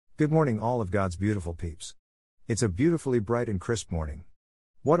Good morning, all of God's beautiful peeps. It's a beautifully bright and crisp morning.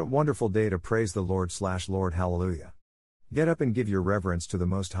 What a wonderful day to praise the Lord, hallelujah. Get up and give your reverence to the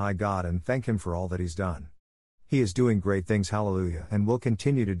Most High God and thank Him for all that He's done. He is doing great things, hallelujah, and will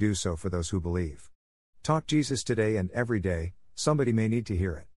continue to do so for those who believe. Talk Jesus today and every day, somebody may need to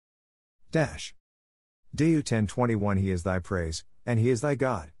hear it. Deu 10:21 He is thy praise, and He is thy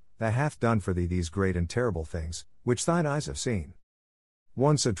God, that hath done for thee these great and terrible things, which thine eyes have seen.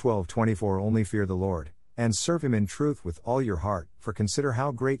 1 Sa 12:24 Only fear the Lord, and serve Him in truth with all your heart, for consider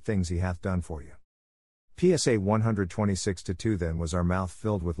how great things He hath done for you. PSA 126:2 Then was our mouth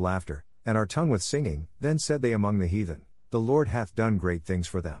filled with laughter, and our tongue with singing, then said they among the heathen, The Lord hath done great things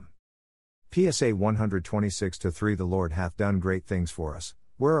for them. PSA 126:3 The Lord hath done great things for us,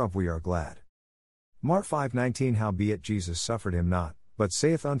 whereof we are glad. Mar 5:19 Howbeit Jesus suffered him not, but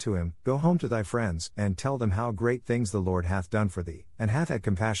saith unto him, Go home to thy friends, and tell them how great things the Lord hath done for thee, and hath had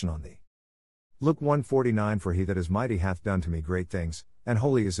compassion on thee. Luke 1:49 For he that is mighty hath done to me great things, and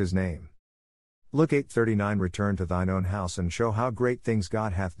holy is his name. Luke 8:39 Return to thine own house and show how great things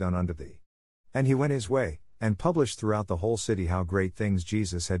God hath done unto thee. And he went his way, and published throughout the whole city how great things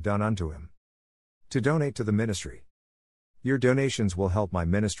Jesus had done unto him. To donate to the ministry. Your donations will help my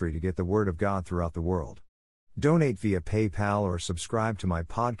ministry to get the word of God throughout the world. Donate via PayPal or subscribe to my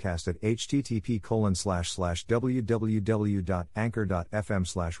podcast at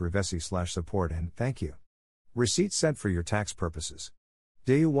http://www.anchor.fm/revesi/support and thank you. Receipts sent for your tax purposes.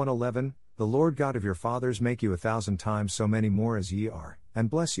 Deu 1:11 The Lord God of your fathers make you 1,000 times so many more as ye are, and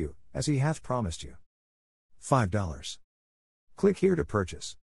bless you, as He hath promised you. $5. Click here to purchase.